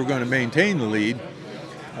lead and we were going to maintain the lead.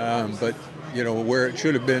 But where it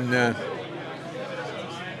should have been,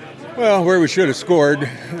 where we should have scored,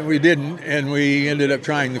 we didn't, and we ended up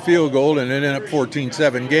trying the field goal, and it ended up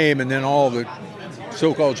 14-7 game, and then all the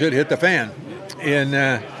so-called shit hit the fan. And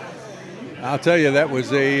I'll tell you, that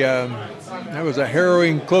was a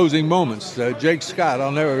harrowing closing moments. Jake Scott,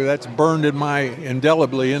 that's burned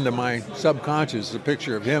indelibly into my subconscious, the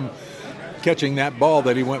picture of him catching that ball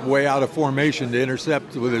that he went way out of formation to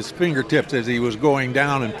intercept with his fingertips as he was going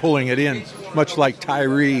down and pulling it in, much like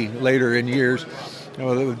Tyree later in years.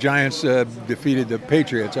 The Giants defeated the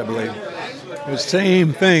Patriots, I believe. The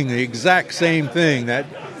same thing, the exact same thing, that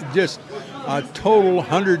just a total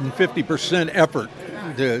 150% effort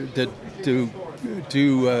to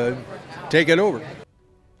take it over.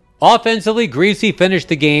 Offensively, Greasy finished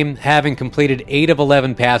the game having completed 8 of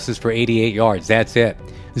 11 passes for 88 yards. That's it.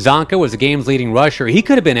 Zonka was the game's leading rusher. He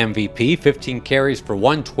could have been MVP, 15 carries for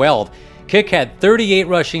 112. Kick had 38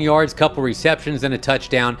 rushing yards, couple receptions, and a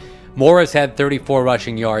touchdown. Morris had 34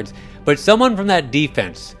 rushing yards. But someone from that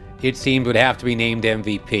defense, it seemed, would have to be named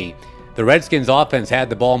MVP. The Redskins' offense had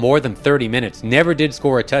the ball more than 30 minutes, never did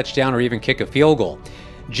score a touchdown or even kick a field goal.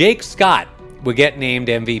 Jake Scott would get named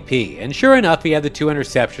MVP. And sure enough, he had the 2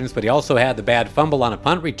 interceptions, but he also had the bad fumble on a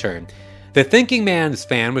punt return. The thinking man's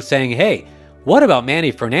fan was saying, hey, what about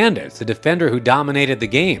Manny Fernandez, the defender who dominated the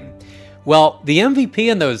game? Well, the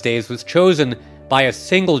MVP in those days was chosen by a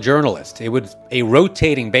single journalist. It was a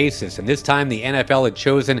rotating basis, and this time the NFL had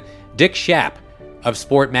chosen Dick Schaap of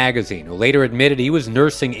Sport Magazine, who later admitted he was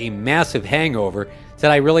nursing a massive hangover,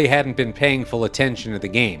 said I really hadn't been paying full attention to the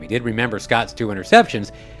game. He did remember Scott's 2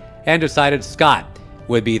 interceptions, and decided Scott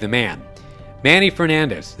would be the man. Manny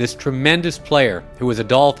Fernandez, this tremendous player who was a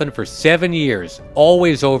Dolphin for 7 years,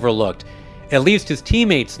 always overlooked. At least his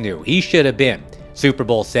teammates knew he should have been Super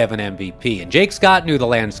Bowl VII MVP. And Jake Scott knew the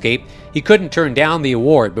landscape. He couldn't turn down the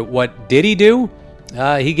award, but what did he do?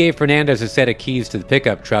 He gave Fernandez a set of keys to the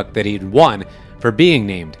pickup truck that he'd won for being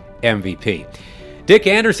named MVP. Dick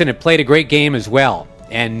Anderson had played a great game as well,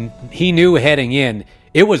 and he knew heading in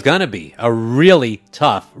it was going to be a really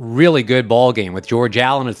tough, really good ball game with George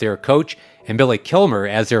Allen as their coach and Billy Kilmer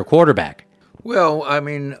as their quarterback. Well,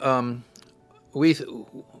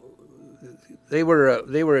 they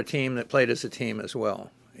were a team that played as a team as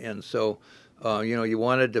well, and so you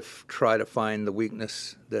wanted to try to find the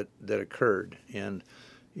weakness that occurred, and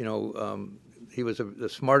he was the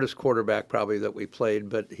smartest quarterback probably that we played,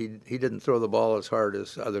 but he didn't throw the ball as hard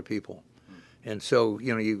as other people, and so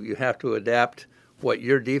you have to adapt what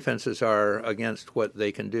your defenses are against what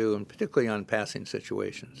they can do, and particularly on passing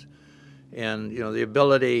situations. And the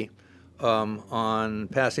ability on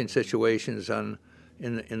passing situations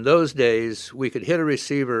in those days, we could hit a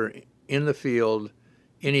receiver in the field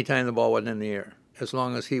anytime the ball wasn't in the air, as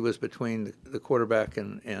long as he was between the quarterback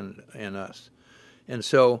and us. And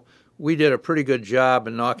so we did a pretty good job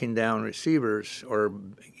in knocking down receivers, or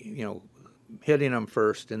hitting them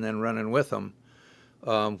first and then running with them,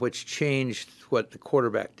 which changed what the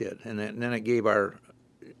quarterback did. And then it gave our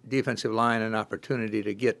defensive line an opportunity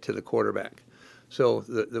to get to the quarterback. So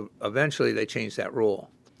eventually they changed that rule.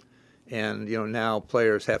 And, now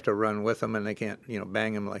players have to run with them, and they can't,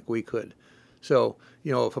 bang them like we could. So,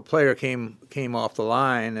 if a player came off the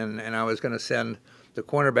line and I was going to send the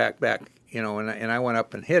cornerback back, and I went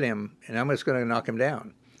up and hit him, and I'm just going to knock him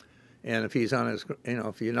down. And if he's on his,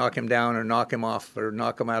 if you knock him down or knock him off or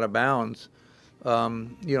knock him out of bounds,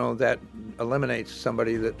 that eliminates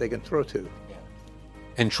somebody that they can throw to.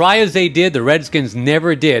 And try as they did, the Redskins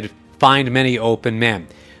never did find many open men.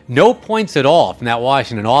 No points at all from that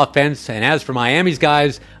Washington offense. And as for Miami's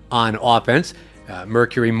guys on offense,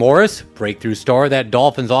 Mercury Morris, breakthrough star of that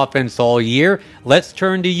Dolphins offense all year. Let's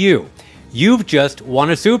turn to you. You've just won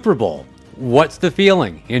a Super Bowl. What's the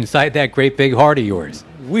feeling inside that great big heart of yours?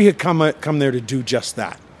 We had come there to do just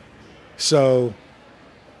that. So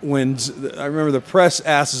when I remember the press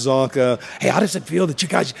asked Zonka, hey, how does it feel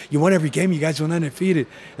that you won every game, you guys went undefeated?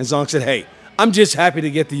 And Zonka said, hey, I'm just happy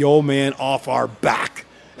to get the old man off our back.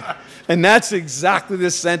 And that's exactly the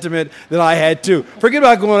sentiment that I had too. Forget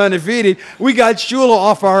about going undefeated. We got Shula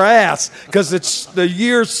off our ass because the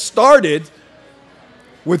year started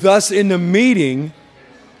with us in the meeting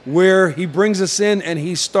where he brings us in and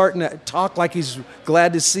he's starting to talk like he's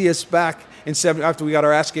glad to see us back in after we got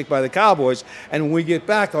our ass kicked by the Cowboys. And when we get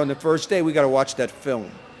back on the first day, we got to watch that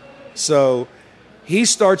film. So he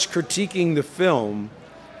starts critiquing the film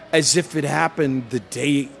as if it happened the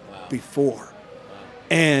day before.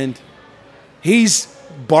 And he's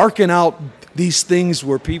barking out these things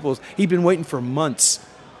where he'd been waiting for months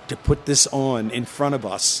to put this on in front of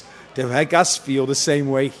us, to make us feel the same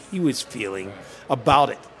way he was feeling about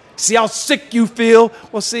it. See how sick you feel?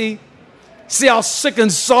 Well, see how sick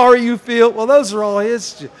and sorry you feel? Well, those are all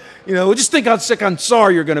his. Just think how sick and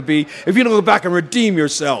sorry you're going to be if you don't go back and redeem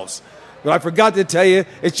yourselves. But I forgot to tell you,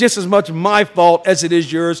 it's just as much my fault as it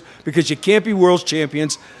is yours, because you can't be world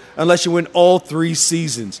champions unless you win all 3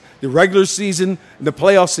 seasons. The regular season, the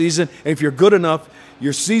playoff season, and if you're good enough,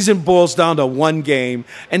 your season boils down to 1 game,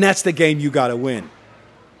 and that's the game you got to win.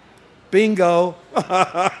 Bingo.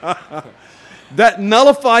 That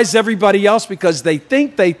nullifies everybody else because they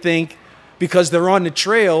think because they're on the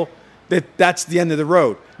trail that's the end of the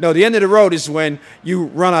road. No, the end of the road is when you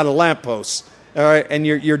run out of lampposts, all right, and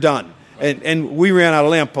you're done. And we ran out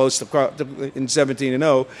of lampposts in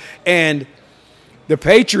 17-0, and the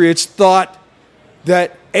Patriots thought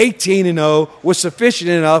that 18-0 was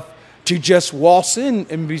sufficient enough to just waltz in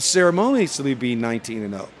and be ceremoniously be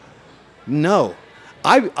 19-0. No,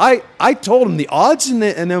 I told them the odds in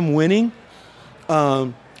them winning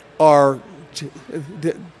are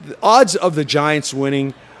the odds of the Giants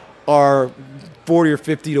winning are 40 or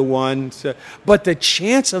 50 to 1, but the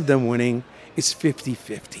chance of them winning is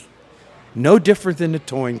 50-50. No different than the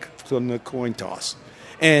coin toss.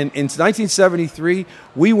 And in 1973,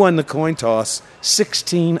 we won the coin toss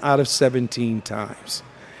 16 out of 17 times.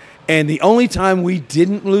 And the only time we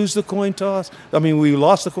didn't lose the coin toss, we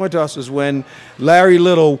lost the coin toss, was when Larry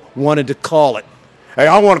Little wanted to call it. Hey,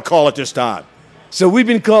 I want to call it this time. So we've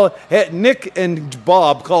been calling, Nick and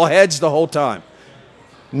Bob call heads the whole time.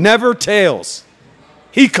 Never tails.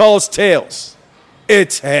 He calls tails.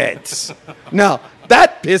 It's heads. Now,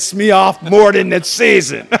 that pissed me off more than the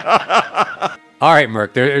season. All right,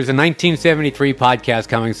 Merc, there's a 1973 podcast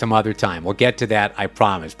coming some other time. We'll get to that, I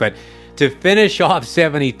promise. But to finish off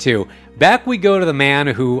 72, back we go to the man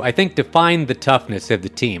who I think defined the toughness of the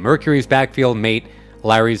team, Mercury's backfield mate,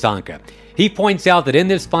 Larry Zonka. He points out that in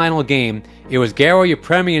this final game, it was Garo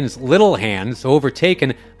Yepremian's little hands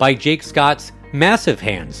overtaken by Jake Scott's massive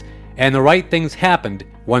hands. And the right things happened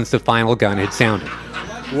once the final gun had sounded.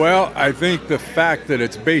 Well, I think the fact that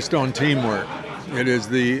it's based on teamwork, it is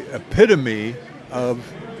the epitome of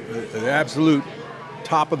the absolute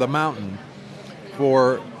top of the mountain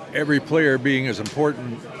for every player being as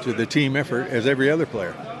important to the team effort as every other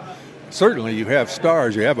player. Certainly you have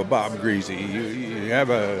stars, you have a Bob Greasy, you have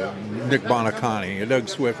a Nick Bonacani, a Doug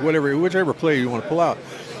Swift, whichever player you want to pull out.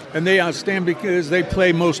 And they outstand because they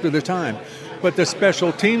play most of the time. but the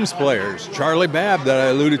special teams players. Charlie Babb, that I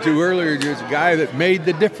alluded to earlier, is a guy that made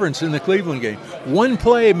the difference in the Cleveland game. One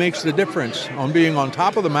play makes the difference on being on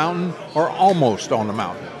top of the mountain or almost on the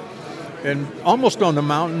mountain. And almost on the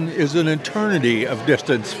mountain is an eternity of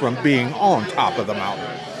distance from being on top of the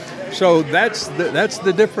mountain. So that's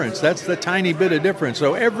the difference. That's the tiny bit of difference.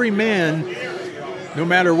 So every man, no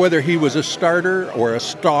matter whether he was a starter or a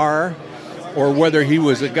star, or whether he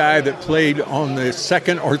was a guy that played on the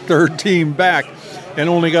second or third team back and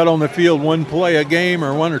only got on the field one play a game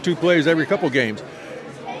or one or two plays every couple games,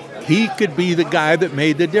 he could be the guy that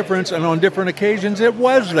made the difference, and on different occasions it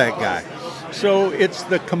was that guy. So it's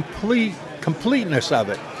the completeness of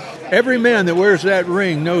it. Every man that wears that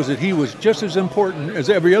ring knows that he was just as important as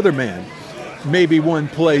every other man. Maybe one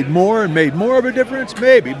played more and made more of a difference,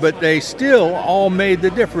 maybe, but they still all made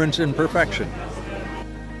the difference in perfection.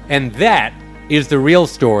 And that is the real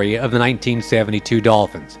story of the 1972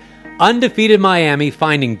 Dolphins. Undefeated Miami,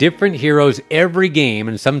 finding different heroes every game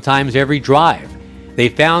and sometimes every drive. They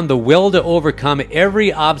found the will to overcome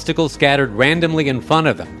every obstacle scattered randomly in front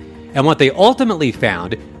of them. And what they ultimately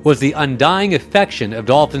found was the undying affection of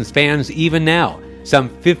Dolphins fans even now, some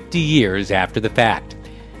 50 years after the fact.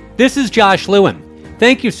 This is Josh Lewin.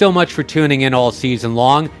 Thank you so much for tuning in all season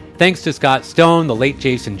long. Thanks to Scott Stone, the late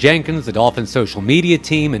Jason Jenkins, the Dolphins social media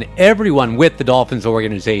team, and everyone with the Dolphins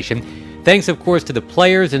organization. Thanks, of course, to the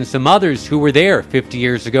players and some others who were there 50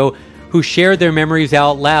 years ago who shared their memories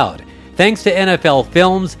out loud. Thanks to NFL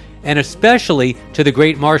Films, and especially to the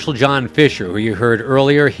great Marshall John Fisher, who you heard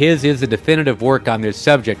earlier. His is the definitive work on this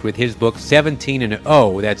subject with his book 17 and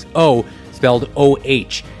O. That's O spelled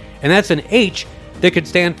O-H. And that's an H that could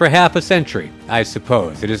stand for half a century, I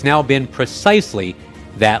suppose. It has now been precisely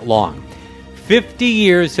that long. 50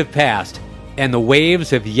 years have passed, and the waves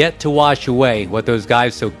have yet to wash away what those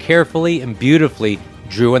guys so carefully and beautifully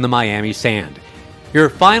drew in the Miami sand. Your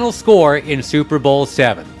final score in Super Bowl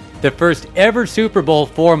VII. The first ever Super Bowl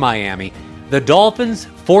for Miami, the Dolphins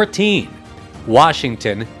 14,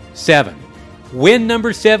 Washington 7. Win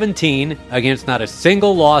number 17 against not a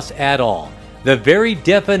single loss at all. The very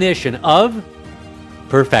definition of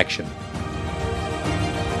perfection.